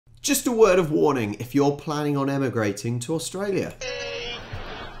Just a word of warning if you're planning on emigrating to Australia.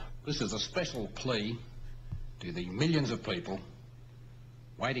 This is a special plea to the millions of people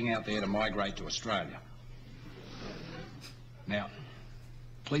waiting out there to migrate to Australia. Now,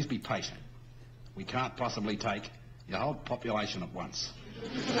 please be patient. We can't possibly take your whole population at once.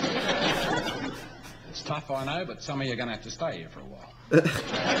 It's tough, I know, but some of you are going to have to stay here for a while.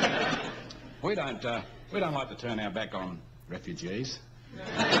 We don't like to turn our back on refugees.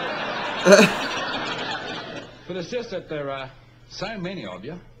 But it's just that there are so many of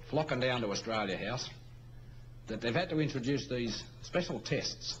you flocking down to Australia House that they've had to introduce these special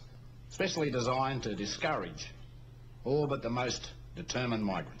tests, specially designed to discourage all but the most determined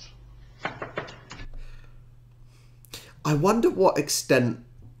migrants. I wonder what extent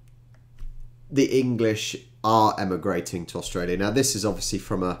the English are emigrating to Australia. Now, this is obviously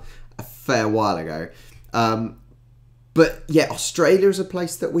from a fair while ago. But yeah, Australia is a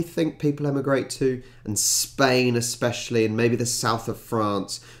place that we think people emigrate to, and Spain especially, and maybe the south of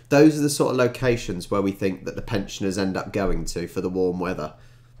France. Those are the sort of locations where we think that the pensioners end up going to for the warm weather.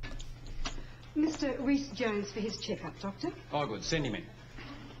 Mr. Rhys-Jones for his checkup, Doctor. Oh, good. Send him in.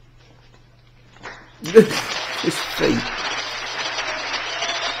 His feet.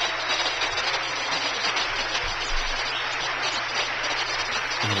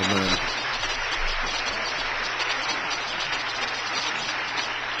 Oh, man.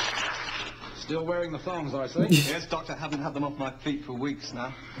 Still wearing the thongs, I see. Yes, Doctor, haven't had them off my feet for weeks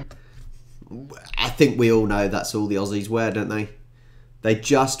now. I think we all know that's all the Aussies wear, don't they? They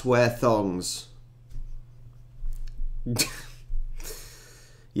just wear thongs.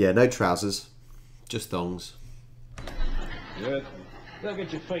 Yeah, no trousers. Just thongs. Good. They'll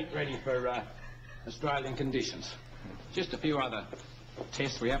get your feet ready for Australian conditions. Just a few other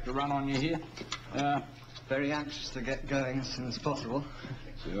tests we have to run on you here. Very anxious to get going as soon as possible.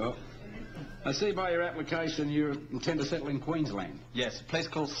 Sure. I see by your application you intend to settle in Queensland. Yes, a place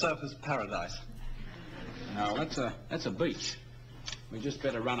called Surfers Paradise. No, that's a beach. We just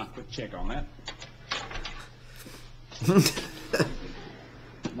better run a quick check on that.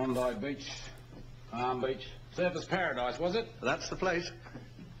 Monday Beach, Palm Beach, Surfers Paradise, was it? That's the place.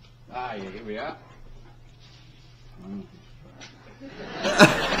 Ah, yeah, here we are.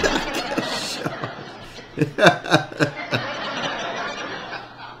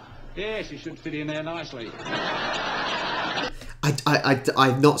 Yes, you should fit in there nicely.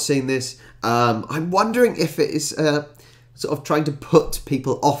 I've not seen this. I'm wondering if it is sort of trying to put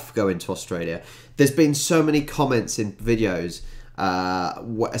people off going to Australia. There's been so many comments in videos,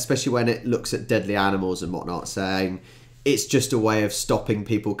 especially when it looks at deadly animals and whatnot, saying it's just a way of stopping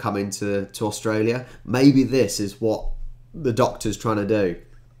people coming to Australia. Maybe this is what the doctor's trying to do.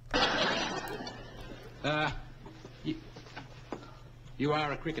 You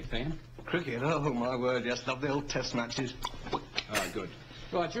are a cricket fan? Cricket? Oh, my word, yes. Love the old test matches. Oh, good.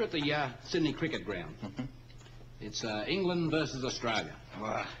 Right, you're at the Sydney Cricket Ground. It's England versus Australia.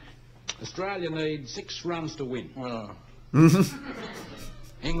 Wow. Australia need 6 runs to win. Oh.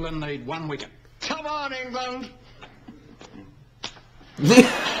 England need 1 wicket. Come on, England!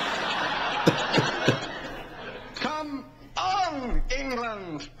 Come on,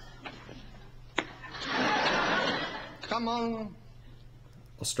 England! Come on.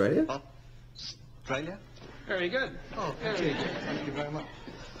 Australia? Australia? Very good. Oh, very good. Thank you very much.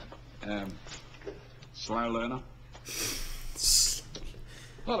 Slow learner.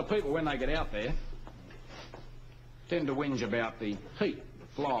 A lot of people, when they get out there, tend to whinge about the heat, the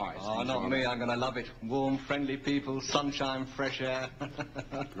flies. Oh, not me. I'm going to love it. Warm, friendly people, sunshine, fresh air.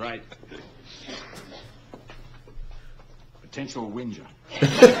 Great. Potential whinger.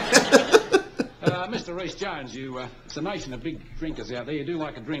 Mr. Rhys-Jones, it's a nation of big drinkers out there. You do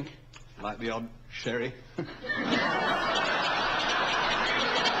like a drink. Like the odd sherry.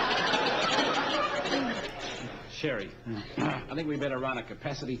 Sherry. I think we better run a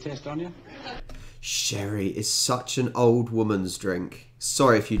capacity test on you. Sherry is such an old woman's drink.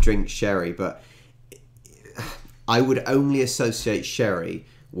 Sorry if you drink sherry, but I would only associate sherry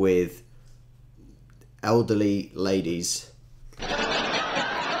with elderly ladies.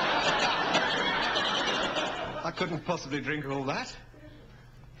 I couldn't possibly drink all that.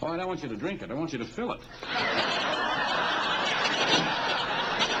 Oh, I don't want you to drink it. I want you to fill it.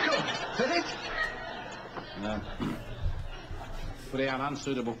 Fill it? Put down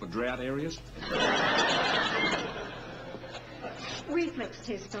unsuitable for drought areas. Reflex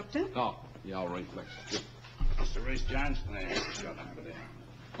test, Doctor. Oh, yeah, I'll reflex. Good. Mr. Rhys-Jones, there, shut up over there.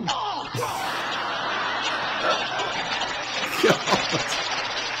 God.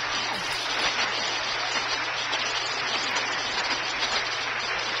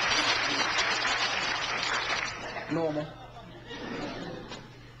 Normal.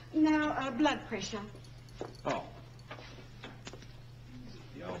 Now, blood pressure. Oh.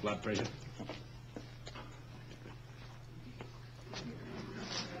 The old blood pressure.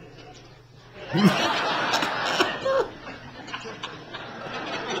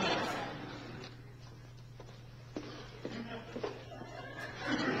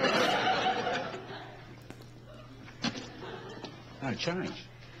 No change.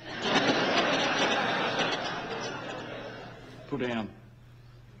 Put down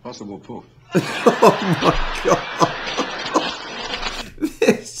possible puff. Oh my god.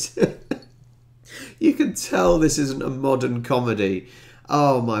 This, you can tell this isn't a modern comedy.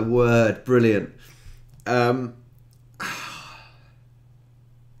 Oh my word, brilliant.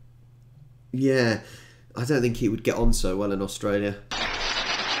 Yeah, I don't think he would get on so well in Australia.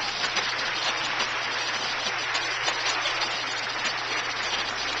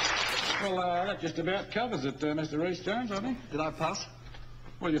 Well, that just about covers it, Mr. Rhys-Jones, I think. Did I pass?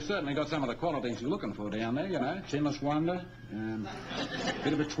 Well, you've certainly got some of the qualities you're looking for down there, you know. Chinless wonder,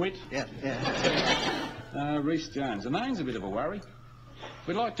 bit of a twit. Yeah. Rhys-Jones. The name's a bit of a worry.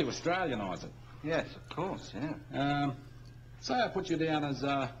 We'd like to Australianise it. Yes, of course, yeah. Say I put you down as,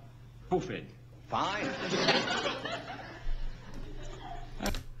 Buffhead. Fine.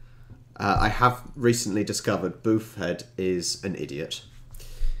 I have recently discovered Buffhead is an idiot,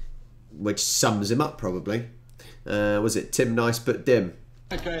 which sums him up probably. Was it Tim Nice but dim?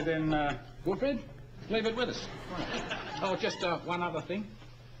 Okay then, Buffhead, leave it with us. Oh, just one other thing.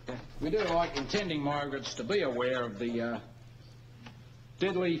 We do like intending migrants to be aware of the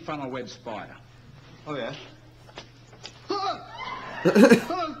deadly funnel web spider. Oh, yeah?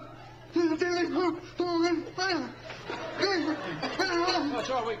 That's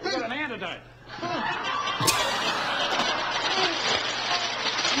right, we've got an antidote.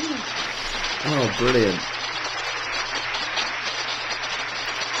 Oh, brilliant.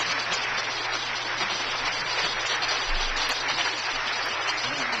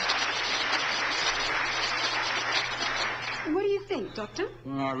 What do you think, Doctor?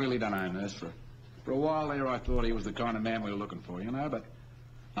 Well, I really don't know, Nurse. For a while there, I thought he was the kind of man we were looking for, you know, but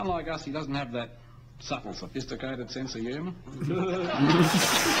unlike us, he doesn't have that subtle, sophisticated sense of humour.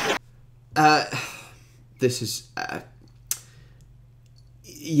 This is...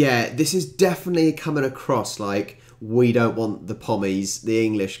 yeah, this is definitely coming across like we don't want the Pommies, the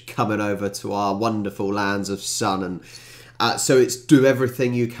English, coming over to our wonderful lands of sun, and so it's do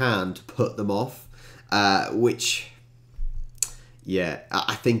everything you can to put them off, which, yeah,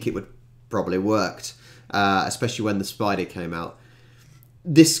 I think it would probably worked, especially when the spider came out.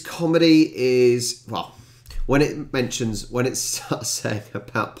 This comedy is, well, when it starts saying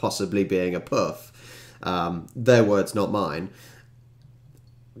about possibly being a puff, their words, not mine.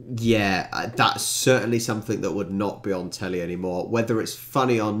 Yeah, that's certainly something that would not be on telly anymore. Whether it's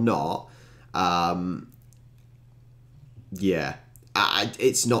funny or not, yeah,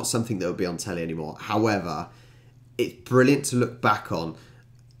 it's not something that would be on telly anymore. However, it's brilliant to look back on.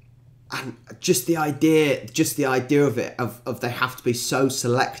 And just the idea of it, of they have to be so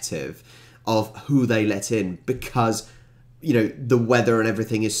selective of who they let in because, you know, the weather and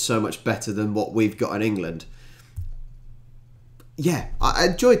everything is so much better than what we've got in England. Yeah, I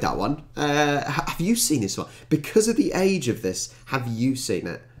enjoyed that one. Have you seen this one? Because of the age of this, have you seen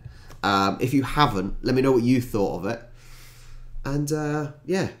it? If you haven't, let me know what you thought of it. And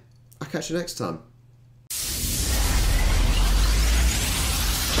yeah, I'll catch you next time.